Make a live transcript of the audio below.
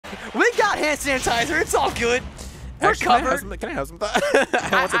got hand sanitizer. It's all good. We're Actually, covered. Can I have some of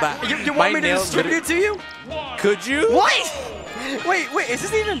that? I want some of that. You want me to distribute it to you? Could you? What? Wait, is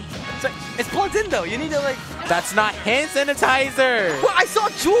this even... It's plugged in, though. You need to, like... That's not hand sanitizer. Well, I saw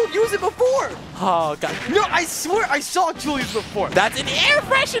Jewel use it before. Oh, God. No, I swear I saw Jewel use it before. That's an air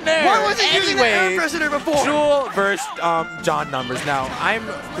freshener. Why was it using an air freshener before? Jewel versus John numbers. Now,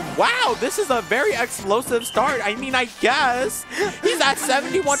 wow, this is a very explosive start. I mean, I guess. He's at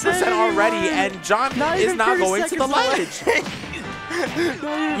 71% already, and John is not going to the ledge.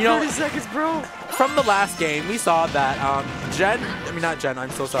 You know, 30 seconds, bro. From the last game, we saw that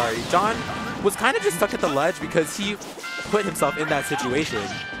I'm so sorry. John was kind of just stuck at the ledge because he put himself in that situation.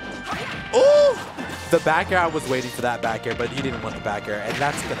 Ooh! The back air, I was waiting for that back air, but he didn't want the back air, and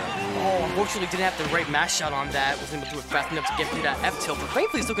that's gonna... Oh, unfortunately didn't have the right mash shot on that. Wasn't able to do it fast enough to get through that F-tilt, but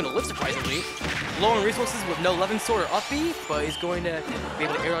thankfully still gonna live surprisingly. Low on resources with no 11 sword or up B, but he's going to be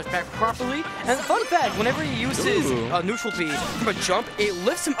able to air rush back properly. And fun fact, whenever he uses neutral B from a jump, it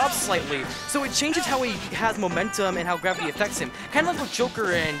lifts him up slightly. So it changes how he has momentum and how gravity affects him. Kind of like with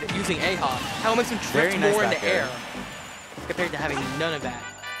Joker and using Aha, how it makes him drift more in the air compared to having none of that.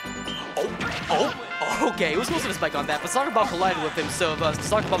 Okay, it was supposed to spike on that, but Soccer Ball collided with him, so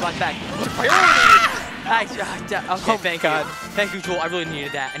Soccer Ball got back. Priority! Okay, thank you. Thank you, Joel. I really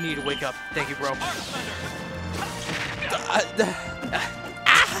needed that. I needed to wake up. Thank you, bro.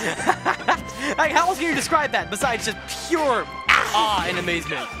 Like, how else can you describe that besides just pure awe and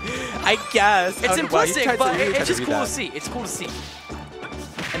amazement? I guess. It's simplistic, but it's just cool to see. It's cool to see.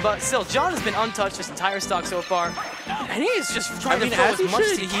 But still, John has been untouched this entire stock so far, and he is just trying to throw as much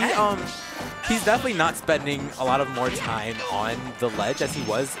as he can. He's definitely not spending a lot of more time on the ledge as he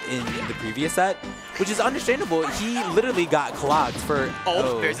was in the previous set, which is understandable. He literally got clogged for...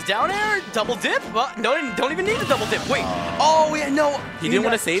 Oh, there's a down air, double dip. Well, no, don't even need the double dip. Wait. Yeah, no. He didn't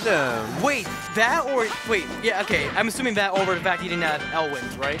want to save them. Wait, that or... Wait, yeah, okay. I'm assuming that over the fact he didn't have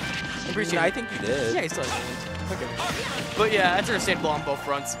L-Wings, right? I'm pretty sure. I think he did. Yeah, he still has L-Wings. Okay. But yeah, that's understandable on both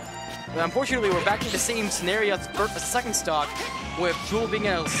fronts. But unfortunately, we're back in the same scenario as the second stock, with Jewel being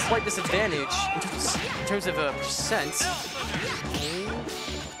at a slight disadvantage in terms of a percent.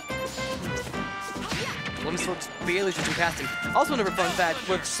 Let me start barely switching past him. Also, another fun fact,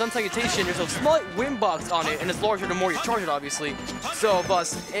 with Sun Salutation, there's a slight wind box on it, and it's larger the more you charge it, obviously. So,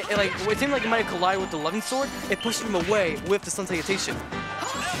 it seemed like it might have collided with the 11 sword. It pushed him away with the Sun Salutation.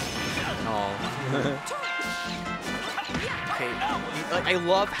 Oh. Okay, I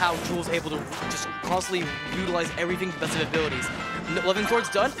love how Jewel's able to just constantly utilize everything to the best of abilities. 11 swords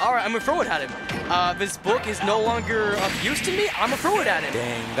done? Alright, I'm gonna throw it at him. This book is no longer of use to me, I'm gonna throw it at him.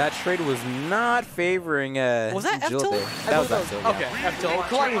 Dang, that trade was not favoring was that F-tilt? That was F-tilt. Okay, F-tilt.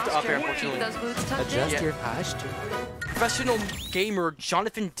 Colliding with the up air, unfortunately. Adjust your posture. Professional gamer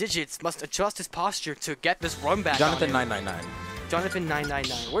Jonathan Digits must adjust his posture to get this run back. Jonathan 999. Jonathan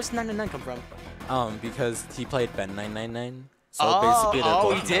 999. Where's 999 come from? Because he played Ben 999. So basically they're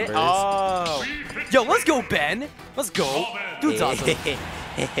both he did? numbers. Oh. Yo, let's go, Ben. Let's go. Dude's awesome.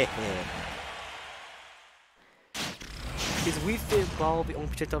 Is Wii Fit Ball the only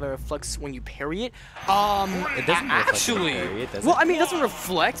projectile that reflects when you parry it? It doesn't actually. Parry it, does well, it? I mean, it doesn't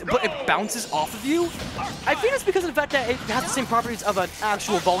reflect, but it bounces off of you. I think it's because of the fact that it has the same properties of an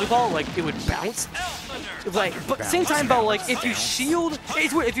actual volleyball, like it would bounce. Like, but at the same time, though, like if you shield,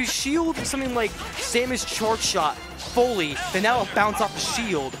 it's weird. If you shield something like Samus charge shot fully, then that'll bounce off the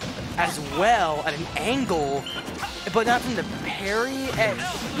shield as well at an angle, but not from the parry. And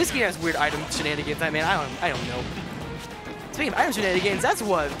this game has weird item shenanigans. I mean, I don't know. Speaking of item shenanigans, that's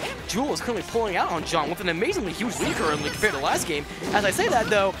what Jewel is currently pulling out on John with an amazingly huge lead currently compared to last game. As I say that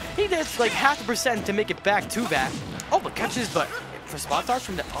though, he does like half the percent to make it back to that. Oh, but catches, but for spot dodge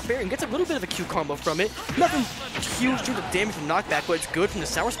from the up air and gets a little bit of a Q combo from it. Nothing huge in terms of damage from knockback, but it's good from the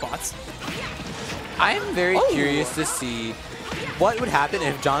sour spots. I am very curious to see what would happen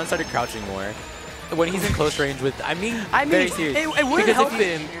if John started crouching more when he's in close range with. I mean very serious. It wouldn't help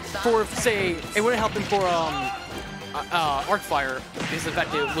him for arc fire because the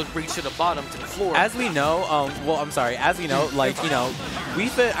fact that it would reach to the bottom to the floor. As we know, as we know, like Wii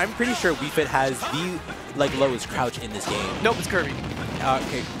Fit. I'm pretty sure Wii Fit has the lowest crouch in this game. Nope, it's Kirby.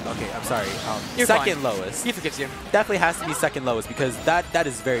 Okay, I'm sorry. You're second fine. lowest. He forgives you. Definitely has to be second lowest because that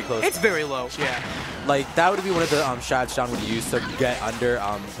is very close. It's very low. Yeah. Like that would be one of the shots John would use to get under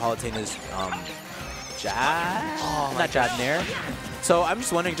Palutena's jab. Oh, not jab nair. So I'm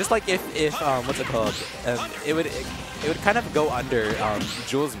just wondering, just like if what's it called? It would kind of go under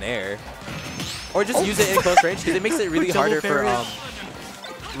Jewel's nair, or just use it in close range because it makes it really harder for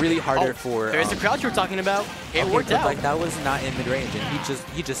really harder for. There's the crouch you were talking about. It okay, worked out. Like that was not in mid range, and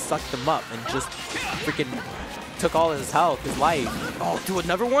he just sucked them up and just freaking took all his health, his life. Oh, do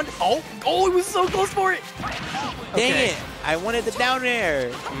another one. Oh, he was so close for it. Dang it! I wanted the down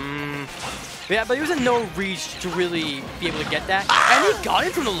air. Yeah, but he was in no reach to really be able to get that. And he got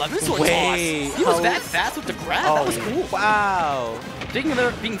it from the 11 sword toss. He was that fast with the grab. That was cool. Wow. Speaking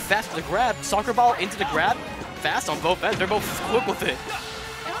of being fast with the grab, soccer ball into the grab, fast on both ends. They're both quick with it.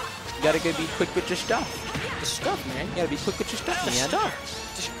 You gotta be quick with your stuff. The stuff, man. You gotta be quick with your stuff, The man. stuff.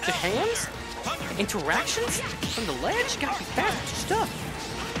 The hands, interactions from the ledge. You gotta be fast with your stuff.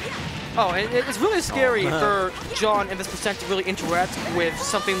 Oh, and it's really scary for John and this percent to really interact with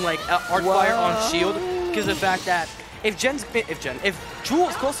something like Arcfire on Shield, because of the fact that if Jewel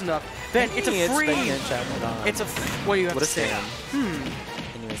is close enough, then it's a free. What do you have to say?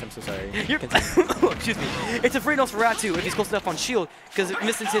 Anyways, I'm so sorry. Excuse me. It's a free no for Ratu if he's close enough on Shield, because in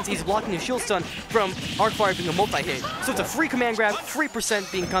this instance he's blocking his shield stun from Arcfire being a multi-hit. So it's a free command grab, 3%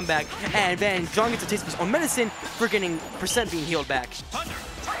 being comeback, and then John gets a taste of his own medicine for getting percent being healed back.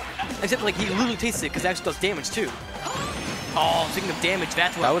 Except like he literally tastes it because it actually does damage too. Oh, speaking of damage,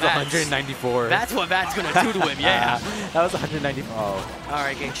 that's what that was 194. That's what that's gonna do to him, yeah. That was 194. Oh.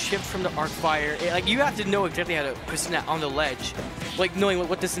 Alright, getting chipped from the Arcfire. Like you have to know exactly how to position that on the ledge. Like knowing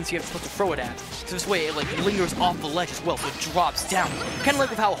what distance you're supposed to throw it at. So this way it like lingers off the ledge as well, so it drops down. Kinda like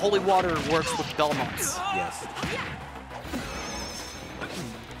with how Holy Water works with Belmonts. Yes.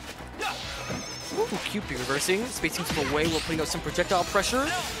 Ooh, cute reversing, spacing to the way while putting out some projectile pressure.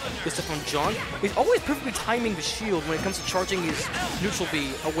 Good stuff on John. He's always perfectly timing the shield when it comes to charging his neutral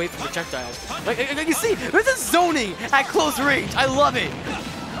B away from projectiles. Like you see, there's a zoning at close range. I love it.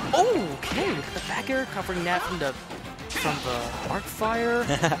 Oh, okay. Look at the back air covering that from the Arcfire.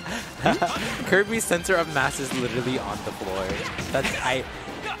 Kirby's center of mass is literally on the floor. That's I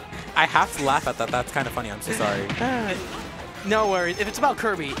have to laugh at that. That's kind of funny. I'm so sorry. No worries. If it's about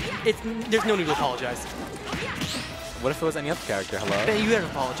Kirby, there's no need to apologize. What if it was any other character? Hello? Ben, you gotta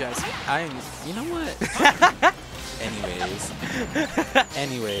apologize. You know what?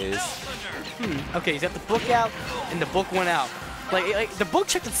 Anyways. Okay, he's got the book out, and the book went out. Like the book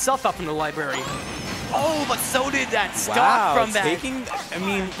checked itself out from the library. Oh, but so did that stock from that.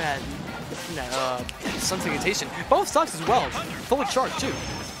 Sun Salutation. Both stocks as well. Fully charged too.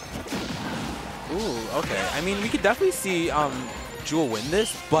 Ooh, okay. I mean, we could definitely see Jewel win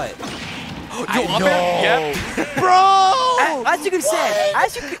this, but Jewel up air? Yep. Bro! As you just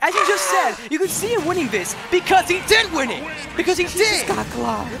said, you could see him winning this because he did win it. Because he did. Just got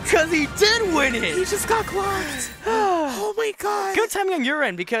clocked. Because he did win it. He just got clocked. Oh my god. Good timing on your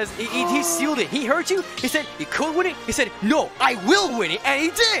end because he sealed it. He heard you. He said he could win it. He said, no, I will win it. And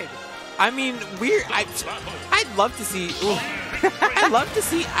he did. I mean, I'd love to see. I'd love to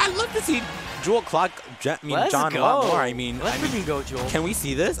see Jewel clock John a lot more. I mean, Let's go, Jewel. Can we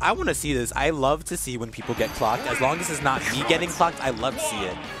see this? I want to see this. I love to see when people get clocked. As long as it's not me getting clocked, I love to see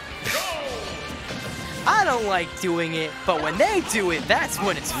it. I don't like doing it, but when they do it, that's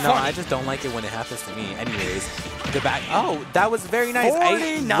when it's funny. No, I just don't like it when it happens to me. Anyways, the back. Oh, that was very nice.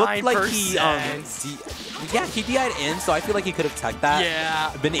 49%. I looked like he DI'd in, so I feel like he could have teched that.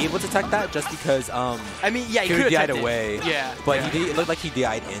 Yeah. Been able to tech that just because. I mean, yeah, he could have DI'd away. Yeah. But it looked like he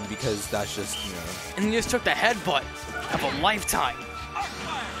DI'd in because that's just, you know. And he just took the headbutt of a lifetime.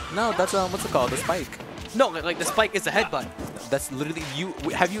 No, that's what's it called? The spike. No, like the spike is the headbutt. That's literally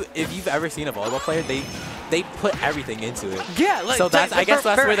if you've ever seen a volleyball player, they put everything into it. Yeah, like so that's I guess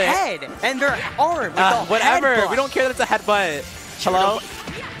that's where they head and their arm. Whatever. Headbutt. We don't care that it's a headbutt. Hello.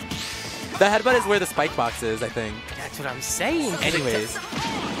 The headbutt is where the spike box is, I think. That's what I'm saying. Anyways.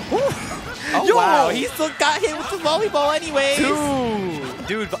 Oh Yo! Wow, he still got hit with the volleyball anyways.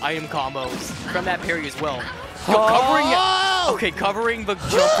 Dude, the item combos from that parry as well. Covering the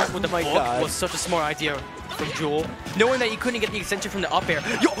jump with the book was such a smart idea from Jewel. Knowing that you couldn't get the extension from the up air.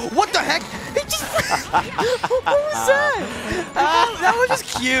 Yo, what the heck? He just what was that? That was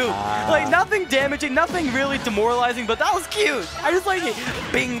just cute. Like nothing damaging, nothing really demoralizing, but that was cute. I just like it.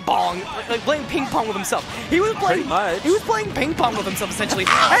 Bing bong, like playing ping pong with himself. He was playing ping pong with himself essentially,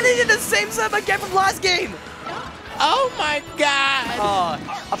 and he did the same setup again from last game. Oh my god!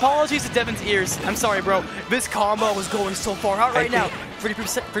 Apologies to Devin's ears. I'm sorry, bro. This combo is going so far out right now.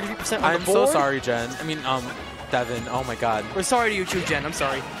 33% on the board. I'm so sorry, Jen. I mean, Devin. Oh my god. We're sorry to you too, Jen. I'm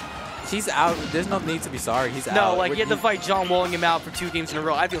sorry. He's out. There's no need to be sorry. He's out. No, like, you had to fight John Walling him out for 2 games in a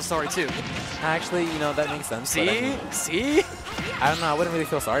row. I feel sorry too. Actually, you know, that makes sense. See? I mean, See? I don't know. I wouldn't really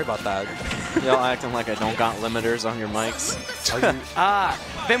feel sorry about that. Y'all acting like I don't got limiters on your mics.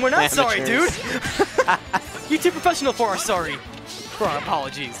 Then we're not sorry, dude. You're too professional for our sorry. for our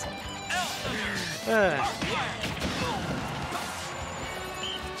apologies.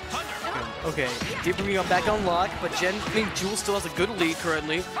 Okay, Deeper Me back on lock, but Jewel still has a good lead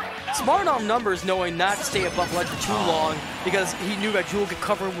currently. Smart on numbers, knowing not to stay above ledge for too long because he knew that Jewel could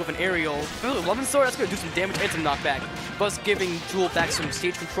cover him with an aerial. Loving Sword, that's going to do some damage and some knockback, plus giving Jewel back some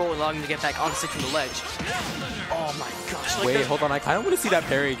stage control and allowing him to get back on stage from the ledge. Oh my gosh. Like wait, hold on. I kind of want to see that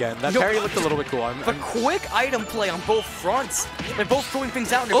parry again. That parry looked a little bit cool. The quick item play on both fronts. They're both throwing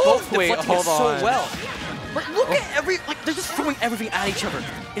things out and they're both deflecting it so well. Like, look at they're just throwing everything at each other.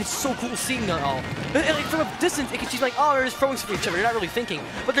 And it's so cool seeing that all. And, like, from a distance, it can seem like, oh, they're just throwing stuff at each other. They're not really thinking.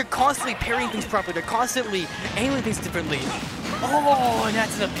 But they're constantly parrying things properly. They're constantly aiming things differently. Oh, and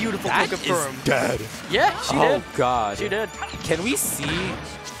that's a beautiful that confirm. Is dead. Yeah, she did. Oh, God. She did. Can we see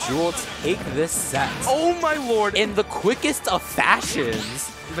Jewel take this set? Oh, my lord. In the quickest of fashions.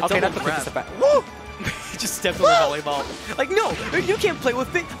 But okay, not the quickest of fashions. Woo! Just stepped on the volleyball. Like, no, you can't play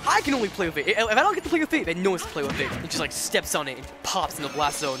with it. I can only play with it. If I don't get to play with it, then no one's to play with it. It just like steps on it and pops in the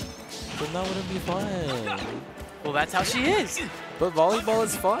blast zone. But that wouldn't be fun. Well, that's how she is. But volleyball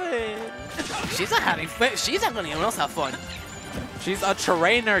is fun. She's not having fun. She's not letting anyone else have fun. She's a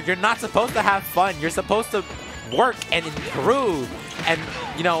trainer. You're not supposed to have fun. You're supposed to work and improve. And,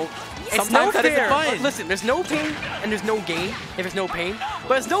 you know, sometimes that isn't fun. Listen, there's no pain and there's no gain if there's no pain.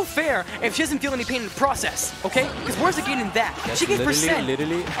 But it's no fair if she doesn't feel any pain in the process, okay? Because where's the gain in that? Yes, she gains percent.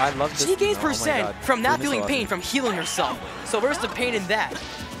 Literally, I love this. She gains percent from not feeling awesome. pain, from healing herself. So where's the pain in that?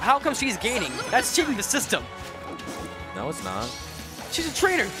 How come she's gaining? That's cheating the system. No, it's not. She's a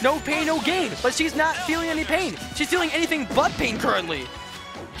trainer. No pain, no gain. But she's not feeling any pain. She's feeling anything but pain currently.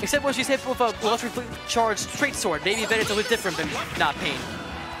 Except when she's hit with a electric charged straight sword. Maybe then it's a little different than not pain.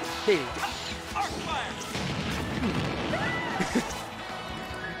 Hey.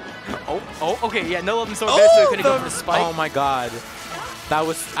 Oh, okay, yeah, no love and sword there, so he couldn't go for the spike. Oh my god. That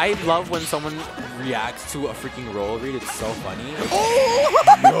was, I love when someone reacts to a freaking roll read. It's so funny.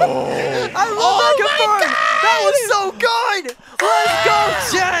 Oh! No! I love that confirm! That was so good! Let's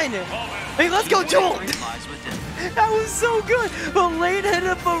go, Jen! Hey, let's go, Jewel! That was so good! The late hit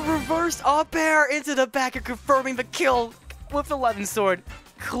of a reverse up air into the back and confirming the kill with the 11 sword.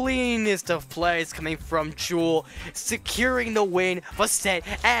 Cleanest of plays coming from Jewel, securing the win, the set,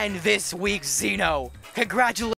 and this week's Xeno. Congratulations!